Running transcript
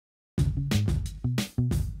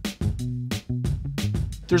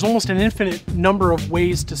there's almost an infinite number of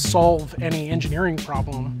ways to solve any engineering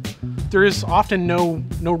problem. There is often no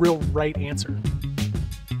real right answer.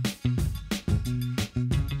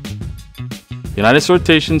 United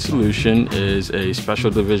Sortation Solution is a special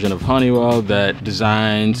division of Honeywell that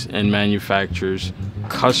designs and manufactures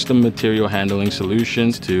custom material handling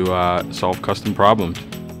solutions to solve custom problems.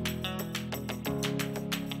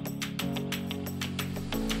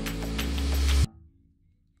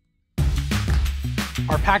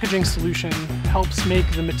 Our packaging solution helps make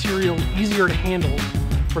the material easier to handle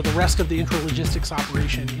for the rest of the intralogistics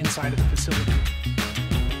operation inside of the facility.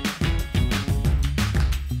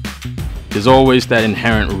 There's always that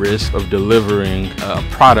inherent risk of delivering a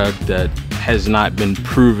product that has not been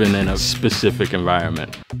proven in a specific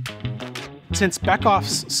environment. Since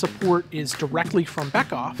Beckhoff's support is directly from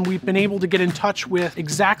Beckhoff, we've been able to get in touch with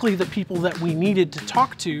exactly the people that we needed to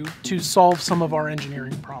talk to solve some of our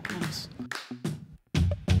engineering problems.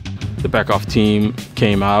 The Beckhoff team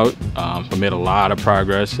came out, we made a lot of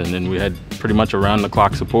progress, and then we had pretty much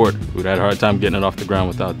around-the-clock support. We'd had a hard time getting it off the ground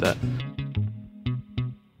without that.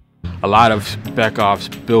 A lot of Beckhoff's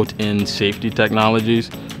built-in safety technologies,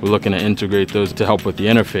 we're looking to integrate those to help with the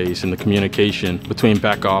interface and the communication between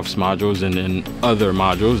Beckhoff's modules and other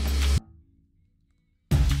modules.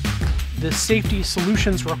 The safety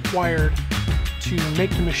solutions required to make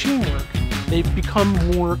the machine work, they've become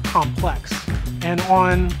more complex. And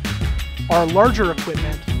on our larger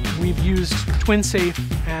equipment, we've used TwinSafe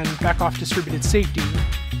and Beckhoff distributed safety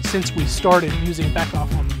since we started using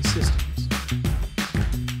Beckhoff on those systems.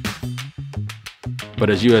 But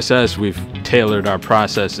as USS, we've tailored our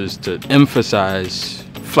processes to emphasize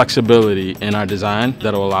flexibility in our design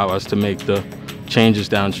that'll allow us to make the changes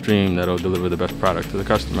downstream that'll deliver the best product to the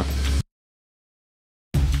customer.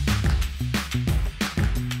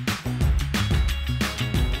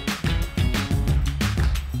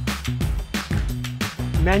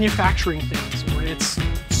 Manufacturing things, or it's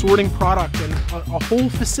sorting product, and a whole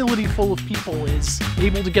facility full of people is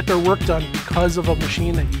able to get their work done because of a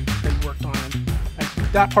machine that you worked on. And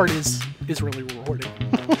that part is really rewarding.